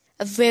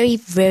A very,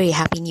 very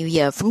happy new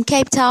year from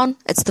Cape Town.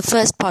 It's the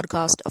first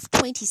podcast of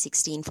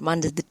 2016 from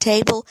Under the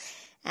Table.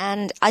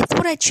 And I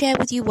thought I'd share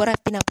with you what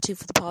I've been up to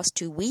for the past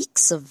 2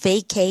 weeks of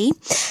vacay.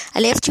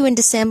 I left you in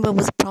December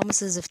with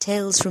promises of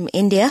tales from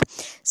India.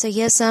 So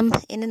here's some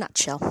in a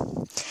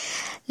nutshell.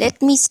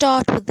 Let me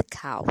start with the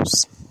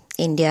cows.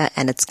 India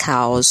and its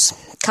cows.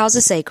 Cows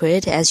are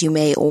sacred, as you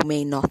may or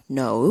may not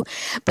know,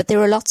 but there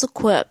are lots of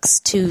quirks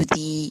to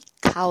the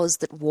cows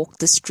that walk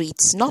the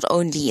streets, not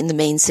only in the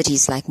main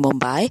cities like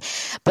Mumbai,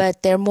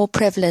 but they're more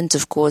prevalent,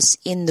 of course,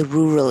 in the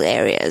rural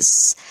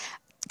areas.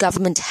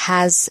 Government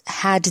has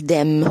had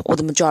them, or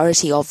the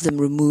majority of them,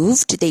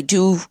 removed. They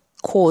do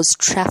cause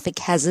traffic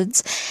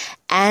hazards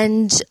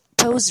and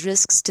pose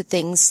risks to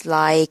things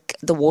like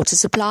the water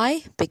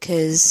supply,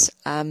 because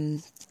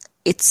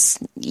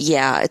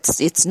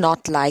it's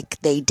not like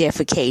they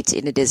defecate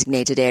in a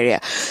designated area.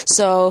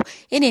 So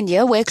in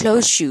India, wear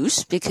closed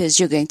shoes because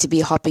you're going to be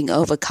hopping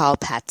over cow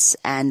pats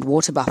and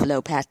water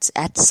buffalo pats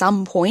at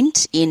some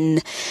point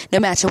no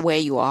matter where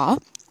you are.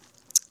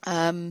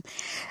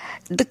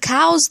 The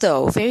cows,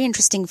 though, very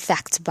interesting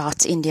fact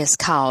about India's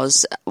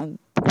cows. We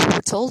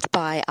were told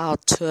by our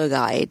tour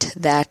guide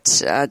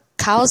that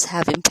cows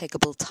have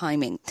impeccable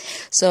timing.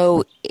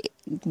 So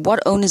what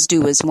owners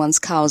do is once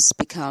cows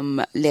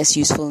become less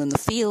useful in the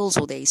fields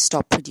or they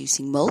stop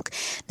producing milk,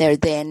 they're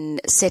then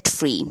set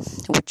free,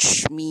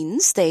 which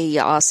means they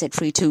are set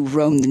free to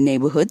roam the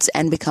neighborhoods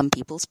and become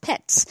people's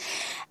pets.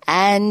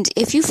 And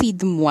if you feed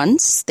them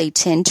once, they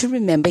tend to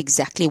remember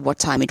exactly what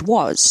time it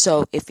was.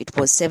 So if it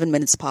was 7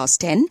 minutes past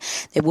 10,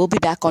 they will be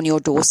back on your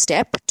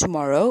doorstep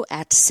tomorrow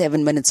at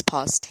 7 minutes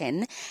past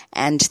 10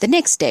 and the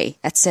next day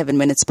at 7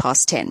 minutes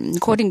past 10.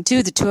 According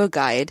to the tour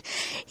guide,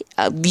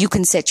 you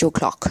can set your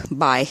clock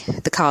by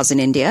the cows in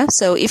India.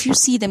 So if you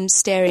see them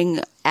staring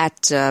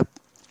at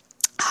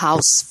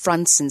house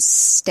fronts and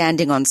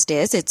standing on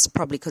stairs, it's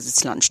probably because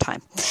it's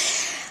lunchtime.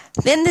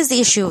 Then there's the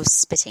issue of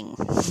spitting.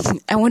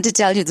 I want to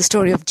tell you the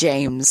story of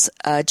James.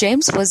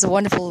 James was a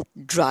wonderful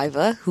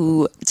driver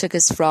who took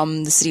us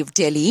from the city of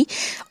Delhi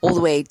all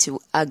the way to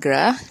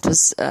Agra. It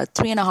was a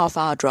 3.5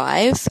 hour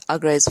drive.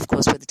 Agra is, of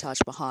course, where the Taj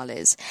Mahal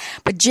is.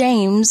 But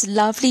James,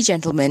 lovely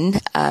gentleman,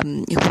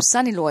 whose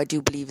son-in-law, I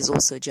do believe, is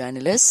also a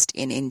journalist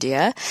in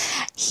India,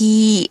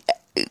 he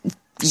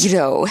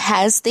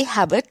has the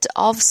habit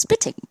of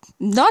spitting.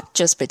 Not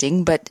just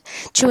spitting, but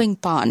chewing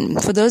prawn.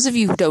 For those of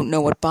you who don't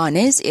know what prawn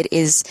is, it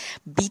is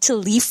betel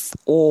leaf,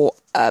 or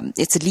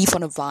it's a leaf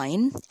on a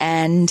vine,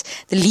 and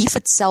the leaf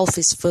itself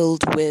is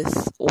filled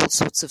with all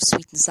sorts of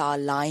sweet and sour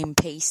lime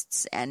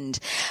pastes and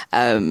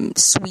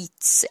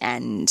sweets,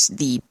 and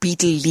the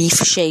betel leaf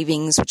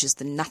shavings, which is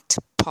the nut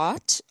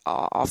part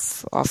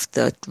of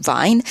the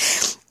vine.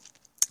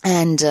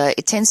 And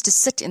it tends to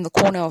sit in the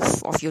corner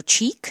of your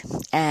cheek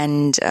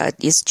and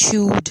is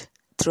chewed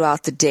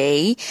throughout the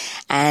day,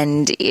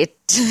 and it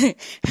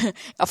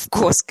of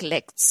course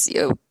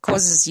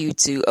causes you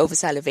to over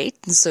salivate,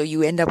 and so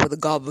you end up with a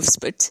gob of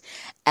spit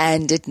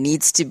and it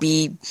needs to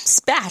be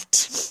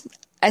spat.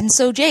 And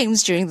so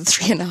James, during the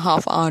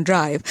 3.5 hour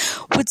drive,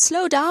 would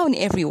slow down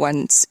every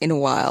once in a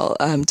while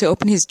to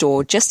open his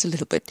door just a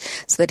little bit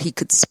so that he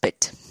could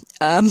spit.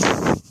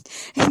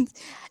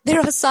 There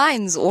are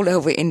signs all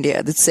over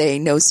India that say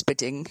no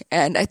spitting,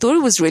 and I thought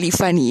it was really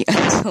funny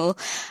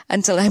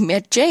until I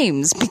met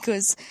James,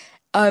 because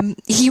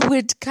he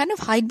would kind of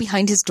hide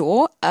behind his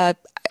door. I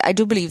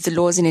do believe the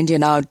laws in India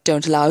now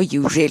don't allow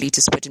you really to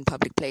spit in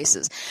public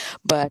places,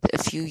 but a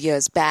few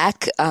years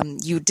back,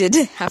 you did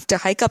have to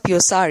hike up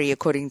your sari,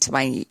 according to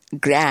my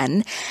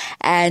gran,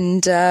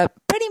 and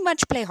pretty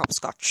much play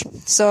hopscotch.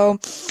 So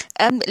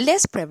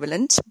less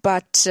prevalent,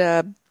 but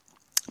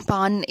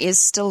Pan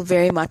is still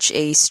very much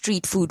a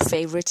street food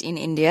favorite in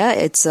India.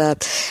 It's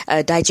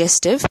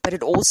digestive, but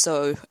it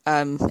also,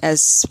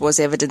 as was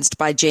evidenced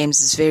by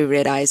James's very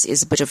red eyes,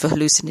 is a bit of a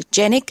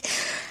hallucinogenic.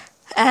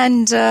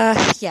 And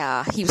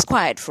he was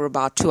quiet for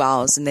about 2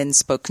 hours and then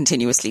spoke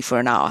continuously for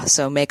an hour.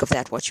 So make of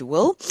that what you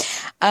will.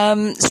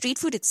 Street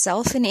food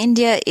itself in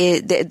India,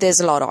 there's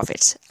a lot of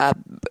it.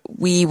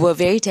 We were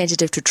very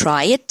tentative to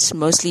try it,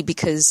 mostly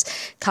because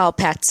cow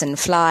pats and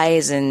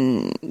flies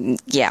and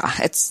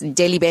it's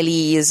Delhi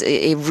belly is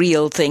a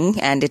real thing,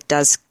 and it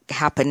does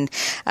happen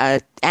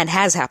and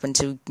has happened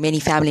to many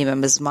family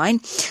members of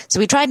mine. So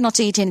we tried not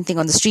to eat anything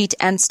on the street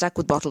and stuck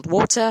with bottled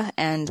water,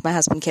 and my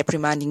husband kept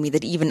reminding me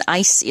that even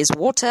ice is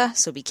water,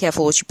 so be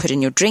careful what you put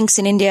in your drinks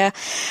in India.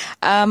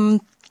 The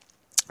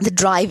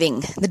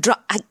driving,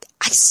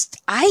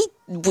 I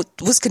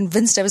was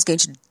convinced I was going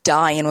to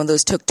die in one of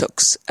those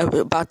tuk-tuks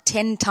about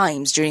 10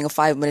 times during a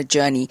 5-minute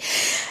journey.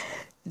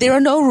 There are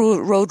no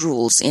road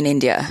rules in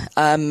India.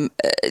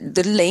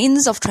 The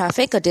lanes of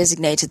traffic are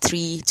designated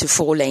 3 to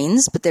 4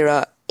 lanes, but there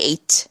are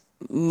 8,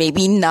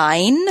 maybe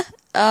 9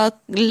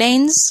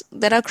 lanes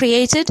that are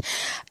created.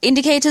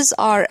 Indicators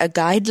are a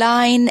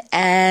guideline,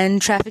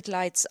 and traffic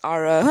lights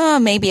are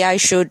maybe I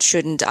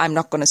shouldn't, I'm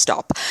not going to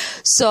stop.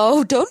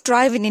 So don't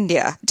drive in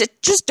India.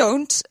 Just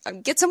don't.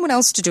 Get someone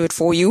else to do it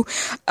for you.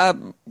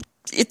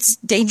 it's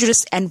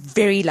dangerous and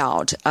very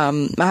loud.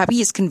 My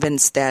hubby is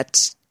convinced that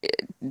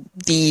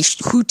the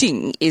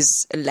hooting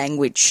is a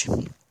language.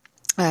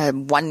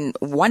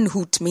 One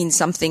hoot means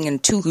something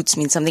and two hoots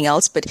mean something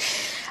else, but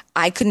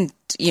I couldn't,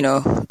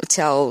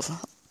 tell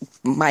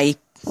my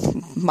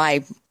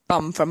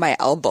bum from my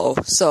elbow.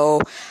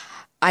 So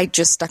I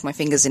just stuck my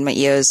fingers in my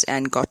ears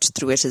and got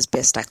through it as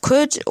best I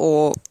could,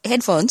 or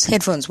headphones.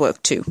 Headphones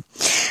work too.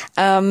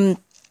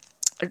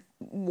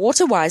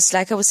 Water-wise,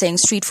 like I was saying,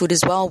 street food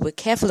as well. We're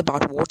careful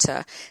about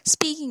water.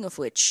 Speaking of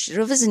which,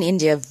 rivers in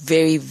India are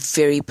very,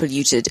 very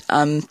polluted,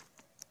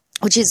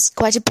 which is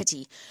quite a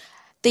pity.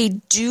 They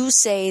do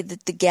say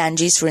that the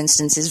Ganges, for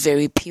instance, is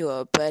very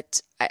pure,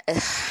 but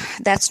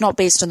that's not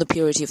based on the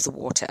purity of the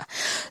water.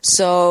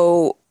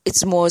 So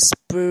it's more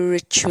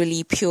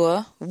spiritually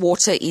pure.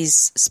 Water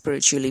is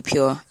spiritually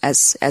pure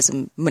as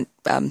an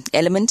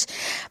element,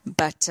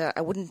 but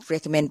I wouldn't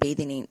recommend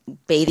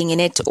bathing in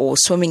it or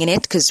swimming in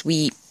it, because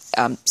we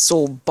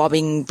saw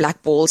bobbing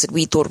black balls that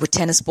we thought were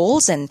tennis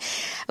balls, and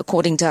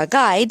according to our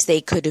guide,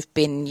 they could have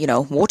been,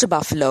 water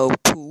buffalo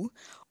poo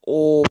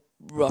or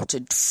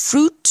rotted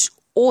fruit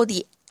or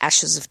the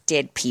ashes of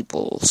dead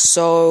people.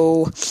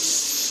 So,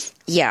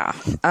 yeah,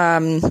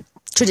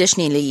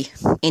 traditionally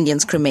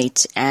Indians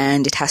cremate,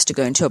 and it has to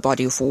go into a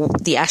body of water.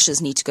 The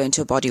ashes need to go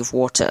into a body of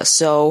water.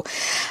 So,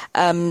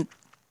 the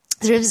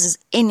rivers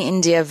in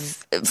India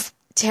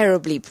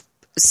terribly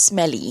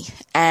smelly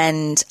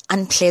and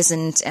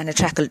unpleasant and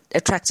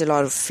attract a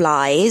lot of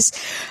flies.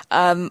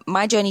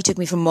 My journey took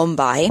me from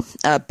Mumbai,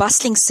 a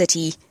bustling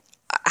city.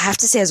 I have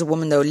to say, as a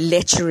woman though,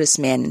 lecherous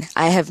men.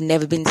 I have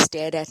never been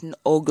stared at and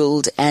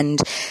ogled,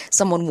 and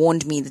someone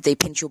warned me that they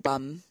pinch your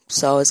bum.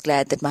 So I was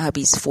glad that my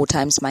hubby's 4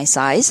 times my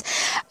size.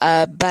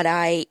 But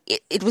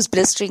it was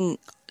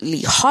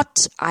blisteringly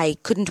hot. I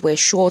couldn't wear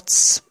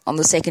shorts on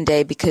the second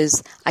day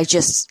because I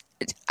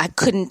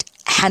couldn't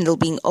handle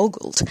being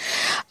ogled.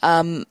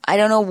 I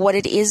don't know what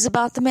it is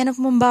about the men of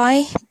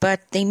Mumbai, but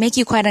they make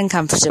you quite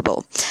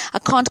uncomfortable. I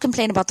can't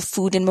complain about the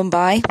food in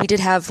Mumbai. We did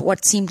have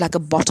what seemed like a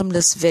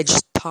bottomless veg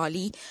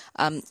thali.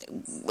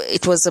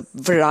 It was a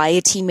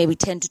variety, maybe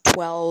 10 to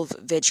 12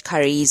 veg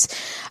curries,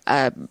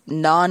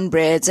 naan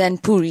breads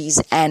and puris,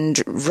 and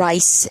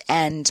rice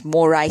and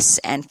more rice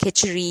and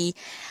khichdi,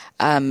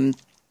 and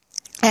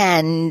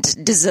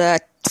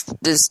dessert.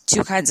 There's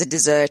 2 kinds of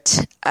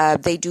dessert.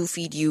 They do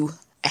feed you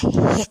a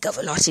heck of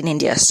a lot in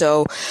India.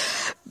 So,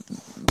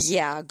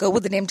 yeah, go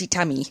with an empty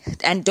tummy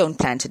and don't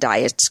plan to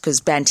diet,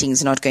 because banting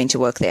is not going to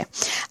work there.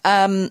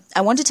 I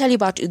want to tell you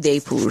about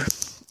Udaipur,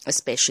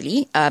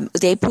 especially.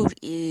 Udaipur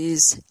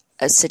is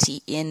a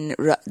city in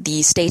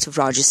the state of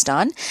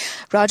Rajasthan.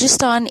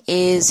 Rajasthan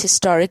is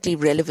historically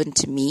relevant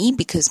to me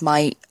because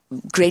my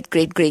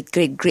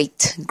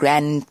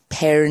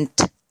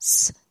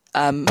great-great-great-great-great-grandparents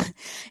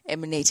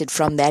emanated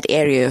from that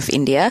area of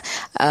India.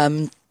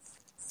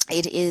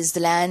 It is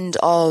the land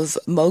of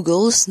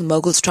Mughals. The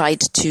Mughals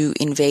tried to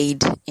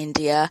invade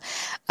India.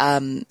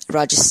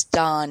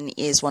 Rajasthan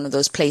is one of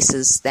those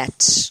places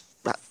that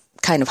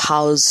kind of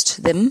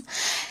housed them,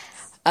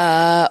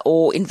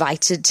 or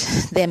invited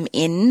them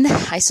in,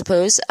 I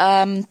suppose.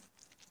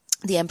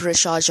 The Emperor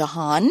Shah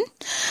Jahan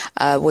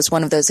was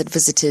one of those that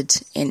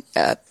visited in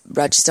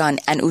Rajasthan,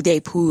 and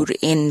Udaipur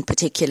in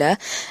particular,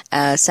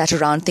 sat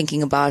around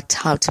thinking about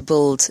how to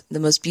build the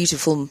most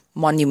beautiful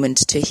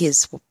monument to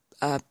his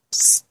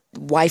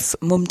wife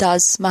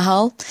Mumtaz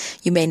Mahal.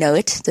 You may know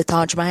it, the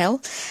Taj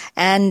Mahal.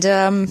 And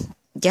I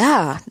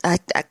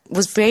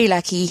was very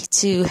lucky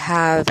to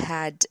have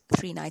had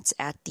 3 nights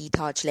at the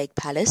Taj Lake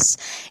Palace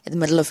in the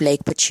middle of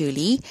Lake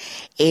Patchouli.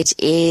 It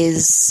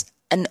is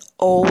an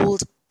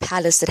old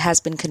palace that has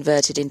been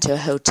converted into a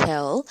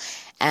hotel,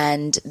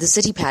 and the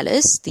city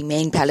palace, the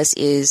main palace,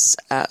 is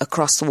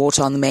across the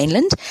water on the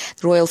mainland.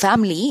 The royal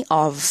family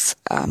of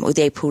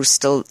Udaipur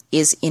still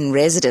is in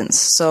residence,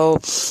 so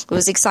it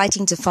was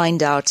exciting to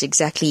find out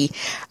exactly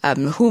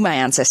who my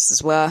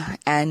ancestors were,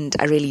 and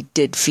I really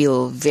did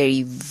feel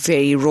very,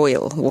 very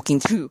royal walking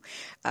through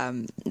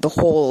the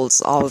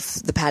halls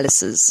of the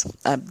palaces.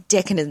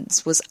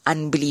 Decadence was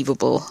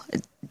unbelievable.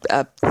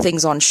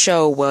 Things on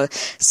show were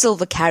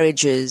silver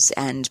carriages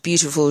and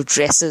beautiful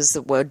dresses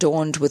that were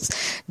adorned with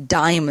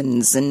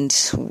diamonds. And,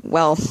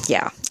 well,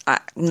 yeah,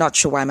 I'm not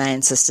sure why my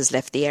ancestors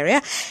left the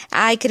area.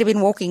 I could have been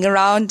walking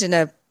around in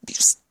a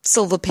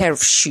silver pair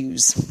of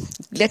shoes.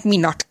 Let me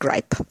not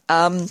gripe.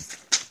 And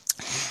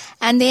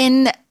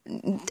then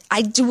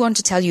I do want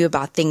to tell you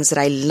about things that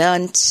I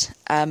learnt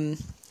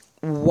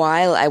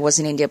while I was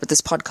in India, but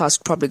this podcast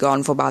would probably go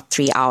on for about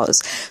 3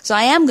 hours. So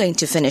I am going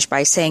to finish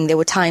by saying there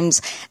were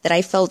times that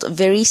I felt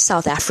very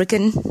South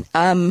African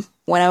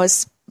when I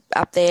was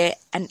up there,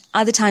 and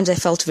other times I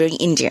felt very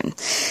Indian.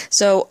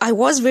 So I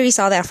was very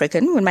South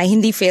African when my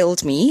Hindi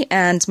failed me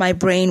and my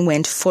brain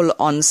went full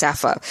on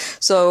Safa.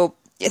 So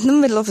in the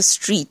middle of a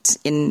street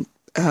in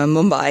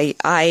Mumbai,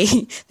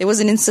 there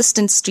was an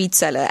insistent street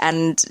seller,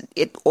 and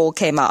it all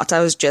came out. I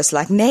was just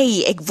like,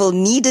 "Nee, ek wil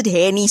nie dit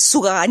hê nie,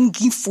 sugan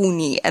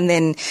gifuni." And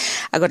then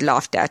I got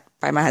laughed at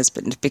by my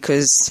husband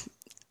because,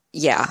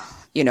 yeah,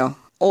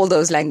 all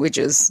those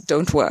languages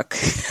don't work.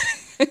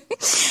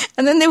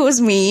 And then there was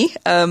me,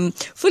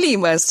 fully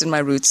immersed in my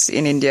roots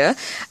in India,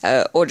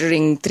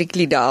 ordering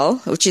trikli dal,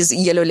 which is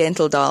yellow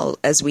lentil dal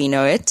as we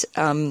know it,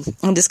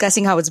 and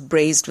discussing how it's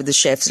braised with the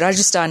chefs.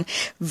 Rajasthan,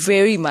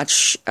 very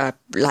much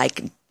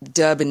like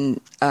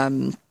Durban,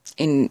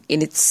 in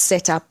its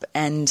setup,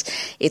 and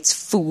its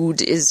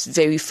food is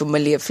very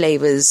familiar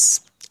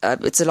flavors.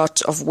 It's a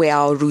lot of where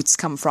our roots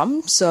come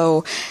from.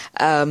 So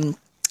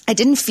I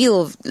didn't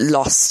feel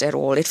lost at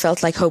all. It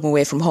felt like home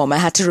away from home. I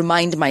had to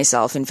remind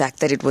myself, in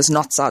fact, that it was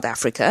not South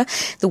Africa.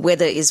 The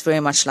weather is very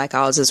much like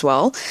ours as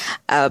well.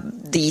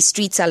 The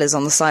street sellers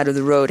on the side of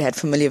the road had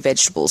familiar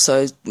vegetables.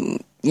 So,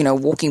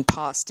 walking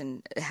past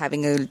and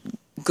having a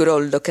good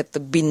old look at the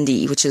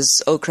bindi, which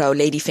is okra or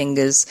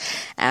ladyfingers,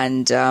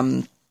 and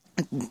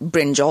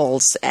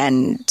brinjals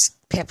and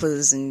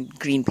peppers and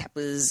green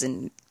peppers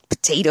and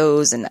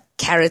potatoes and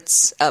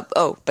carrots.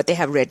 But they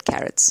have red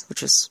carrots,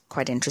 which was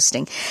quite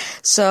interesting.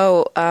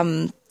 So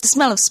the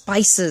smell of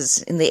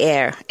spices in the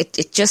air,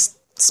 it just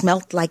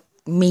smelled like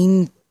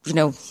main,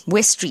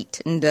 West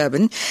Street in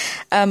Durban.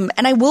 And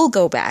I will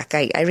go back.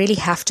 I really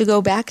have to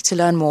go back to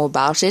learn more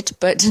about it.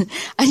 But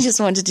I just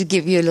wanted to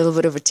give you a little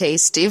bit of a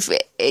taste. If,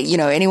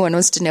 anyone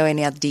wants to know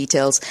any other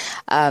details,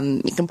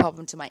 you can pop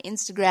into my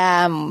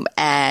Instagram.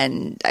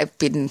 And I've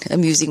been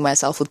amusing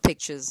myself with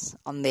pictures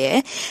on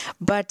there.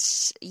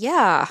 But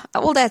yeah,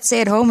 all that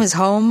said, home is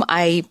home.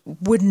 I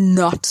would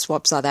not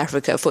swap South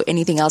Africa for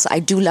anything else. I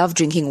do love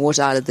drinking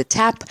water out of the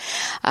tap.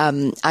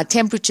 Our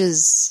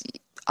temperatures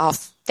are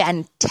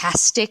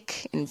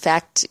fantastic. In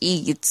fact,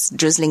 it's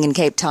drizzling in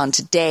Cape Town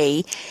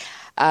today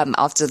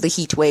after the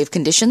heat wave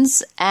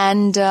conditions.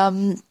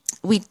 And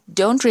we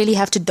don't really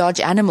have to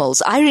dodge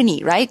animals.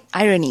 Irony, right?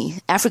 Irony.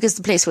 Africa's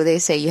the place where they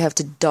say you have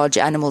to dodge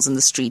animals in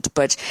the street.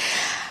 But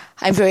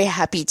I'm very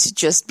happy to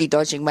just be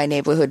dodging my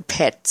neighborhood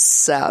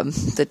pets,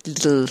 the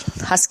little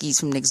huskies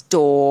from next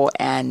door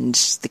and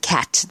the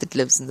cat that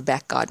lives in the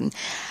back garden.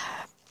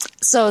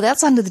 So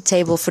that's under the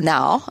table for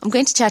now. I'm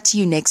going to chat to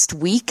you next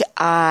week.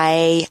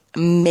 I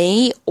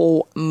may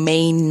or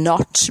may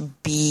not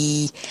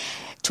be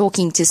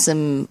talking to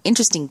some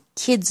interesting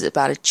kids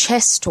about a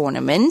chess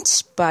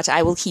tournament, but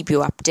I will keep you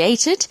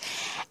updated.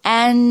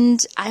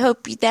 And I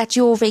hope that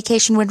your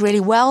vacation went really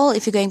well.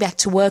 If you're going back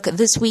to work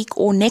this week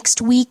or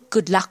next week,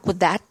 good luck with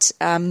that.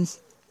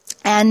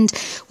 And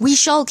we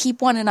shall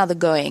keep one another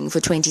going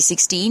for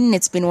 2016.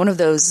 It's been one of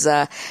those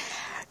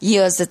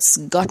years that's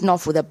gotten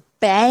off with a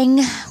bang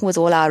with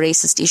all our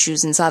racist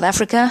issues in South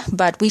Africa,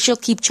 but we shall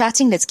keep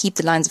chatting. Let's keep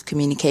the lines of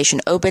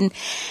communication open,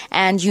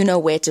 and you know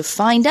where to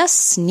find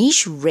us.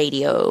 Niche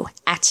Radio,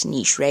 at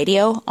Niche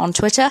Radio on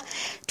Twitter.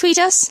 Tweet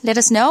us, let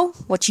us know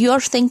what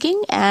you're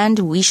thinking, and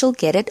we shall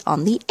get it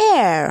on the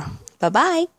air. Bye-bye.